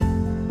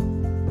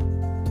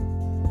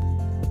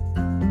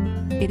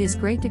It is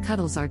great to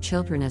cuddle our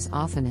children as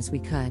often as we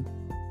could.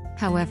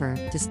 However,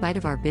 despite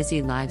of our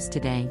busy lives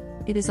today,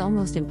 it is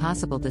almost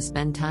impossible to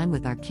spend time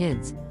with our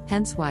kids,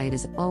 hence why it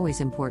is always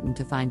important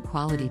to find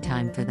quality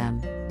time for them.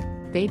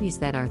 Babies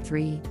that are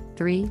 3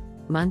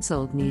 months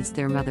old needs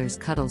their mother's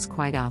cuddles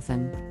quite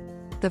often.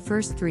 The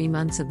first 3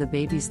 months of the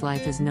baby's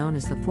life is known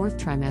as the fourth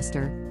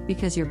trimester,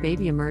 because your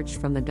baby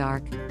emerged from the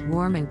dark,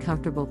 warm and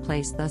comfortable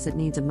place, thus it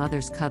needs a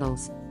mother's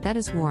cuddles, that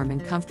is warm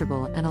and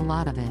comfortable and a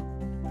lot of it.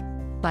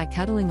 By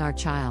cuddling our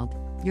child,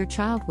 your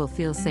child will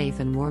feel safe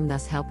and warm,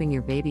 thus helping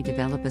your baby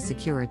develop a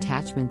secure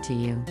attachment to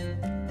you.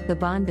 The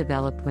bond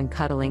developed when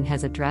cuddling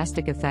has a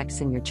drastic effects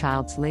in your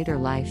child's later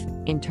life,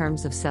 in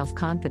terms of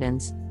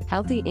self-confidence,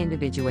 healthy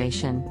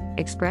individuation,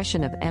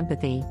 expression of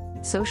empathy,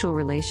 social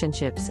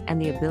relationships,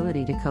 and the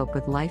ability to cope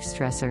with life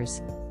stressors.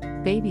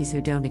 Babies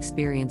who don't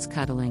experience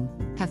cuddling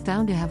have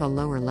found to have a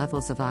lower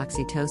levels of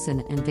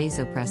oxytocin and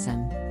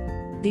vasopressin.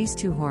 These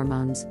two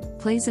hormones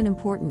plays an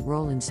important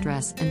role in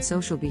stress and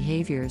social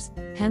behaviors,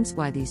 hence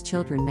why these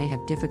children may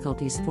have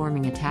difficulties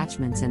forming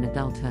attachments in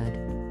adulthood.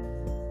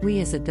 We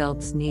as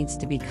adults needs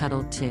to be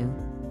cuddled too.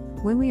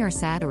 When we are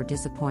sad or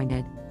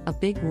disappointed, a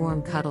big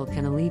warm cuddle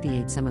can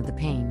alleviate some of the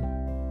pain.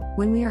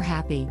 When we are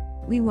happy,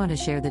 we want to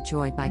share the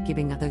joy by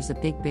giving others a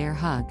big bear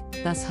hug,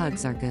 thus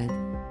hugs are good.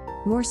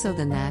 More so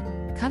than that,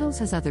 cuddles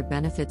has other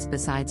benefits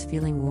besides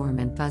feeling warm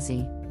and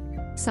fuzzy.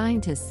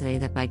 Scientists say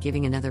that by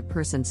giving another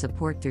person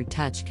support through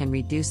touch can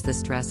reduce the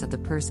stress of the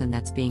person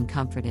that's being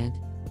comforted.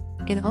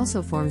 It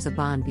also forms a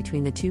bond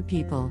between the two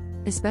people,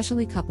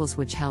 especially couples,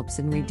 which helps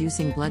in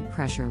reducing blood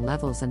pressure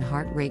levels and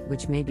heart rate,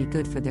 which may be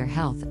good for their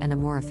health and a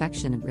more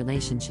affectionate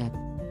relationship.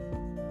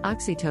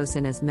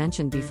 Oxytocin, as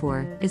mentioned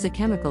before, is a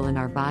chemical in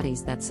our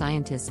bodies that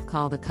scientists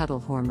call the cuddle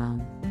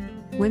hormone.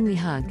 When we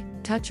hug,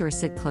 touch or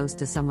sit close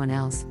to someone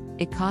else,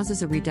 it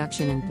causes a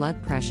reduction in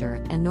blood pressure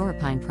and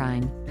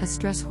norepinephrine, a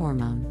stress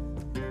hormone.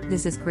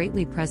 This is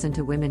greatly present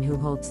to women who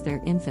holds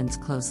their infants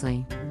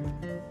closely.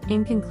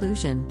 In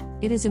conclusion,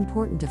 it is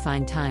important to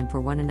find time for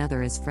one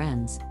another as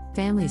friends,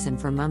 families, and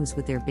for moms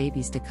with their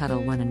babies to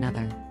cuddle one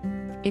another.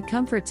 It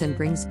comforts and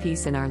brings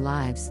peace in our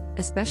lives,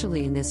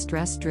 especially in this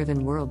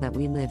stress-driven world that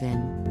we live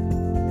in.